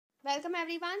Welcome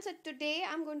everyone. So today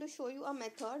I'm going to show you a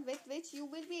method with which you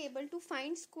will be able to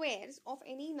find squares of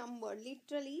any number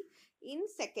literally in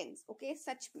seconds. Okay,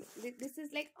 this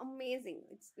is like amazing.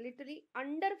 It's literally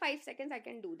under 5 seconds I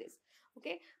can do this.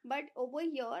 Okay, but over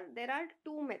here there are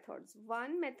two methods.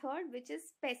 One method which is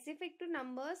specific to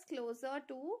numbers closer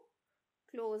to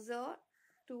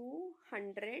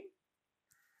 100,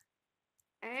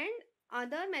 and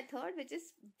other method which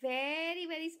is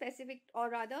very specific, or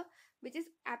rather which is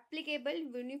applicable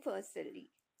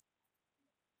universally.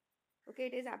 Okay,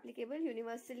 it is applicable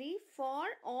universally for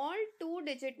all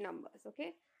two-digit numbers.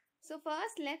 Okay, so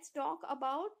first let's talk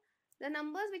about the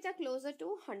numbers which are closer to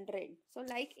 100. So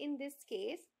like in this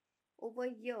case over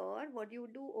here, what you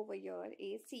do over here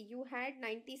is, see, you had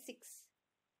 96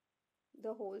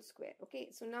 the whole square. Okay,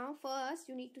 so now first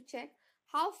you need to check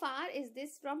how far is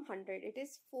this from 100. It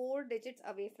is 4 digits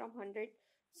away from 100.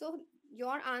 So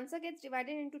your answer gets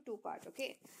divided into two parts.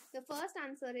 Okay, the first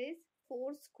answer is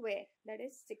 4 square, that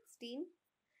is 16.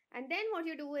 And then what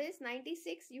you do is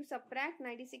 96, you subtract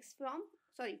 96 from,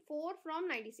 sorry, 4 from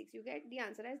 96, you get the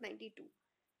answer as 92.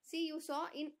 See, you saw,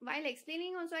 in while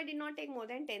explaining also I did not take more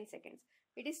than 10 seconds.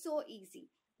 It is so easy.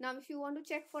 Now if you want to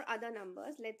check for other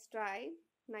numbers, let's try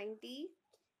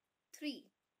 93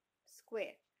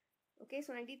 square. Okay,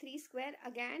 so 93 square,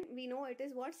 again we know it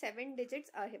is what, 7 digits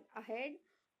ahead,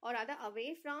 or rather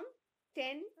away from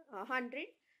 100.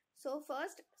 So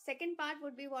second part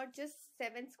would be what, just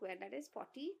 7 square, that is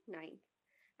 49.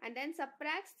 And then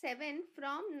subtract 7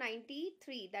 from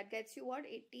 93, that gets you what,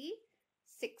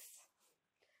 86.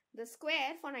 The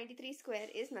square for 93 square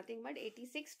is nothing but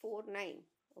 8649.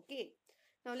 Okay,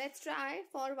 now let's try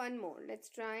for one more. Let's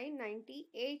try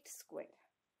 98 square.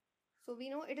 So we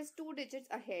know it is 2 digits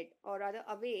ahead, or rather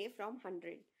away from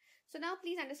 100. So now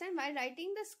please understand, while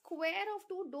writing the square of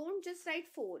 2, don't just write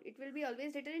 4. It will be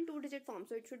always written in 2-digit form.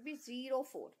 So it should be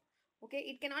 04. Okay,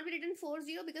 it cannot be written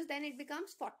 40 because then it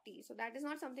becomes 40. So that is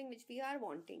not something which we are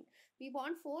wanting. We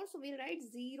want 4, so we'll write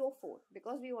 04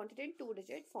 because we want it in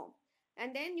 2-digit form.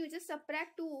 And then you just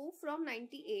subtract 2 from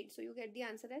 98. So you get the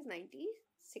answer as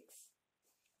 96.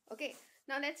 Okay,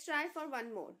 now let's try for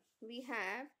one more. We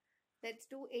have, let's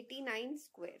do 89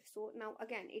 square. So now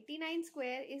again, 89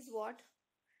 square is what?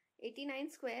 89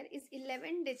 square is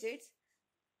 11 digits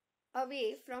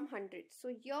away from 100. So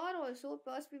here also,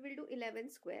 first we will do 11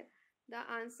 square. The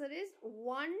answer is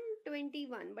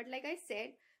 121. But like I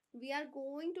said, we are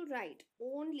going to write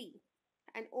only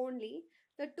and only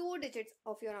the two digits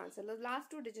of your answer, the last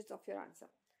two digits of your answer.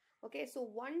 Okay, so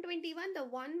 121, the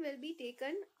 1 will be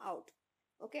taken out.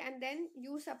 Okay, and then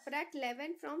you subtract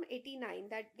 11 from 89,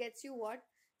 that gets you what,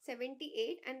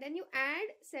 78, and then you add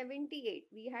 78.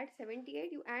 We had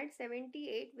 78, you add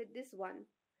 78 with this 1.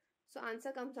 So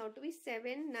answer comes out to be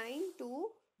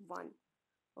 7921.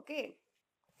 Okay,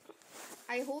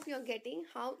 I hope you're getting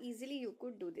how easily you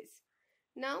could do this.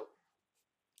 Now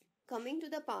coming to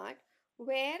the part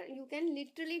where you can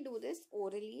literally do this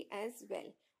orally as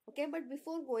well. Okay, but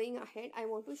before going ahead, I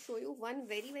want to show you one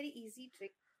very easy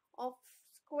trick of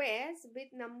squares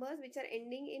with numbers which are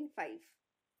ending in 5.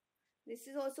 This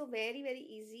is also very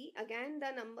easy. Again,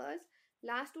 the numbers,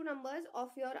 last two numbers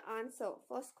of your answer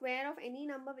for square of any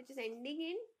number which is ending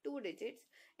in 2 digits,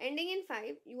 ending in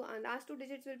 5, your last two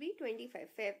digits will be 25,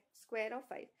 square of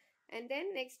 5. And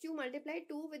then next you multiply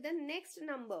 2 with the next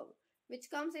number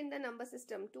which comes in the number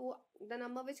system. 2, the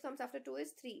number which comes after 2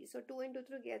 is 3. So 2 into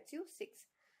 3 gets you 6.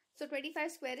 So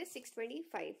 25 square is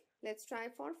 625. Let's try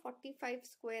for 45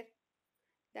 square.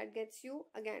 That gets you,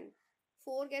 again,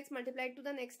 4 gets multiplied to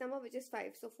the next number which is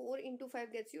 5. So 4 into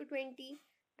 5 gets you 20.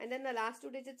 And then the last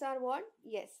two digits are what?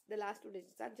 Yes, the last two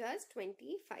digits are just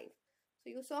 25. So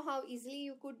you saw how easily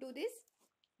you could do this,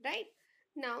 right?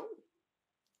 Now,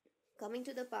 coming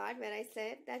to the part where I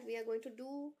said that we are going to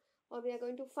do, or we are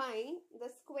going to find the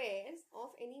squares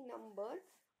of any number,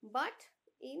 but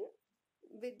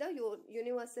with the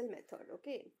universal method.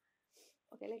 Okay,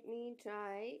 let me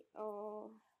try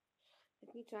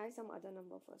some other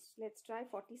number first. Let's try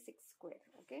 46 square.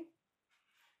 Okay,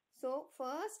 so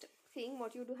first thing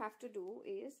what you have to do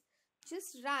is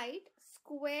just write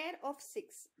square of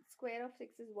 6. Square of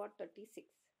 6 is what? 36.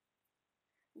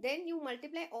 Then you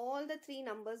multiply all the three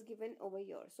numbers given over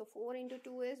here. So 4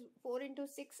 into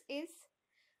 6 is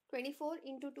 24,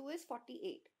 into 2 is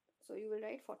 48. So you will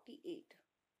write 48.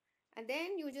 And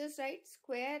then you just write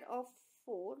square of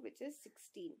 4, which is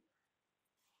 16.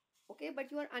 Okay, but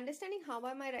you are understanding how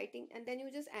am I writing, and then you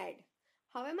just add.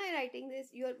 How am I writing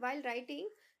this? While writing,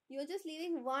 you're just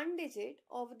leaving one digit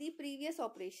of the previous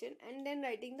operation and then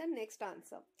writing the next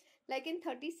answer. Like in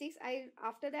 36,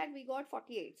 after that we got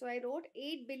 48. So I wrote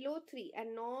 8 below 3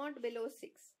 and not below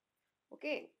 6.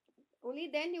 Okay. Only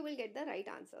then you will get the right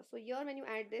answer. So here when you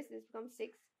add this becomes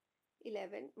 6,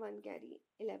 11, 1 carry,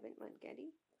 11, 1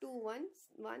 carry, 2, 1,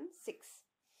 1, 6.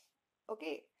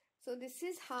 Okay. So this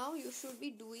is how you should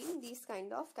be doing these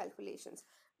kind of calculations.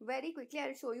 Very quickly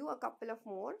I'll show you a couple of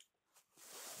more.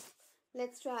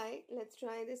 Let's try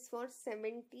this for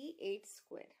 78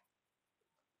 square.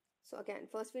 So again,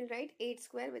 first we'll write 8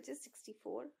 square, which is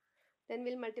 64. Then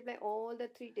we'll multiply all the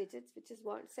 3 digits, which is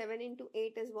what? 7 into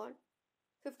 8 is what?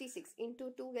 56.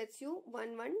 Into 2 gets you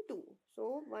 112.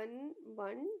 So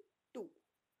 112.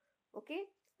 Okay.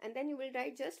 And then you will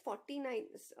write just 49,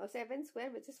 7 square,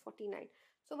 which is 49.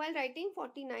 So while writing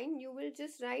 49, you will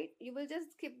just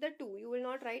skip the 2. You will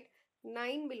not write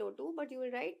 9 below 2, but you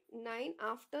will write 9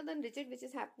 after the digit which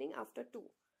is happening after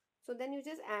 2. So then you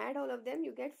just add all of them.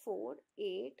 You get 4,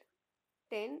 8,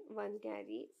 10, 1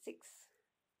 carry, 6.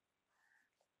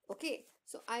 Okay,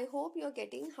 so I hope you're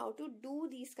getting how to do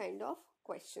these kind of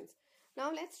questions.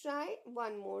 Now let's try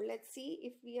one more. Let's see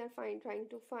if we are trying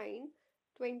to find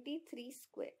 23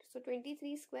 square. So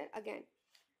 23 square again.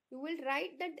 You will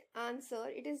write that answer.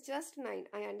 It is just 9.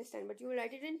 I understand. But you will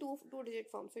write it in two digit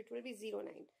form. So it will be 0,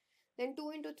 9. Then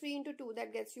 2 into 3 into 2.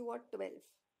 That gets you what? 12.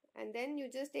 And then you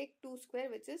just take 2 square,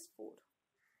 which is 4.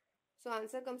 So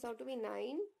answer comes out to be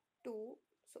 9, 2.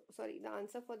 So sorry, the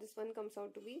answer for this one comes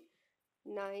out to be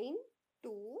 9,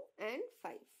 2 and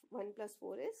 5. 1 plus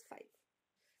 4 is 5.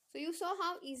 So you saw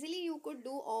how easily you could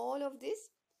do all of this.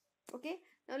 Okay.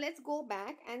 Now let's go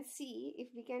back and see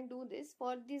if we can do this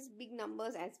for these big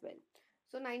numbers as well.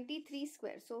 So 93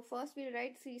 square. So first we'll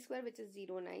write 3 square, which is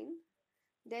 0, 9.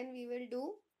 Then we will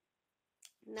do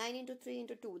 9 into 3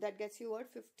 into 2. That gets you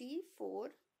what?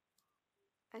 54.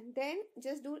 And then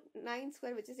just do 9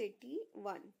 square, which is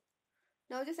 81.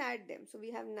 Now just add them. So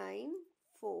we have 9,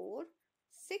 4,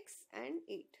 6 and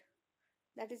 8.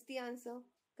 That is the answer.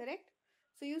 Correct?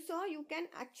 So you saw you can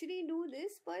actually do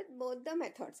this for both the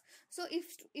methods. So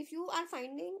if you are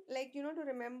finding like to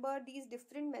remember these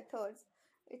different methods,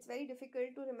 it's very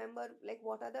difficult to remember like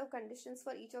what are the conditions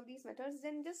for each of these methods,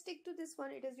 then just stick to this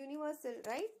one. It is universal,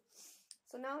 right?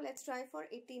 So now let's try for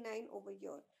 89 over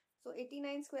here. So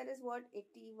 89 square is what?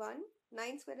 81.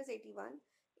 9 square is 81.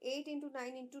 8 into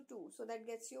 9 into 2. So that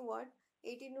gets you what?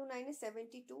 8 into 9 is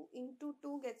 72. Into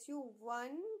 2 gets you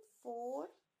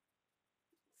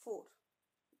 144.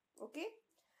 Okay.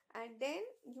 And then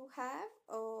you have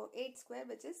 8 square,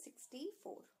 which is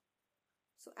 64.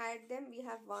 So add them. We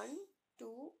have 1,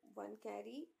 2, 1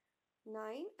 carry,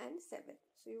 9 and 7.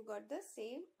 So you got the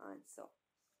same answer.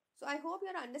 So I hope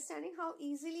you're understanding how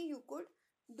easily you could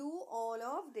do all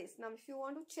of this. Now if you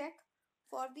want to check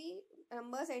for the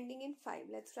numbers ending in 5,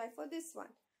 let's try for this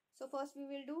one. So first we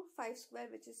will do 5 square,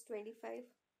 which is 25.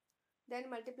 Then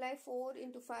multiply 4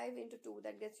 into 5 into 2.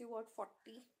 That gets you what?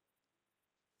 40.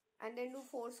 And then do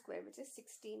 4 square, which is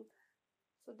 16.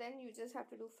 So then you just have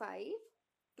to do 5,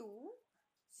 2,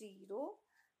 0,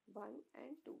 1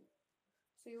 and 2.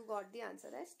 So you got the answer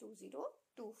as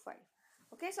 2025.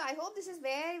 Okay, so I hope this is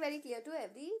very, very clear to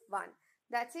everyone.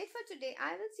 That's it for today.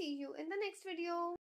 I will see you in the next video.